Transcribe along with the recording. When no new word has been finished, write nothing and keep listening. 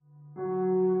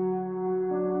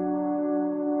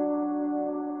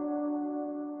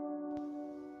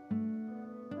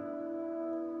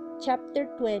Chapter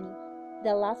 20.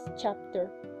 The last chapter.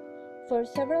 For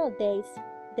several days,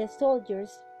 the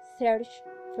soldiers searched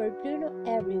for Bruno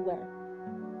everywhere,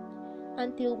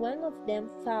 until one of them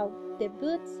found the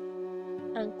boots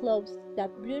and clothes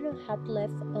that Bruno had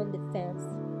left on the fence.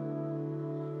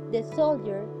 The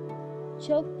soldier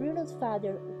showed Bruno's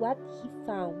father what he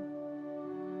found,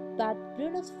 but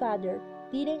Bruno's father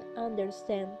didn't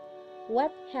understand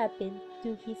what happened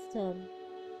to his son.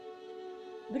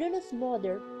 Bruno's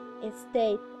mother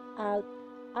stayed out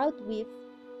with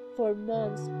for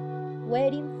months,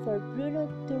 waiting for Bruno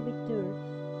to return.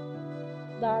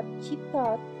 But she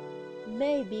thought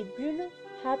maybe Bruno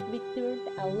had returned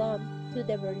alone to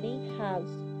the burning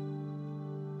house,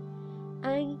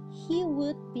 and he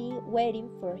would be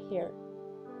waiting for her.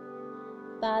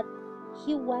 But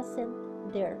he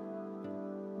wasn't there.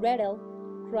 Gretel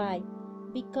cried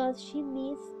because she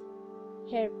missed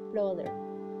her brother.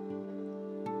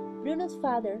 Bruno's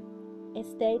father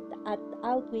stayed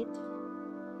out with.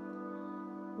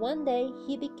 One day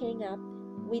he came up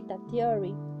with a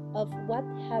theory of what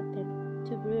happened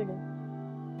to Bruno,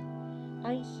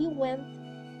 and he went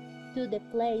to the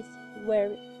place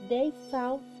where they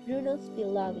found Bruno's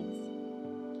belongings.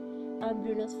 And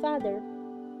Bruno's father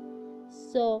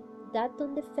saw that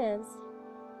on the fence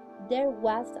there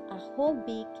was a hole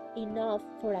big enough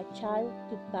for a child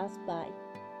to pass by.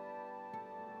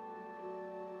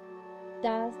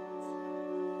 That's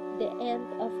the end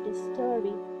of the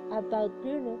story about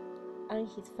Bruno and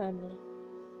his family.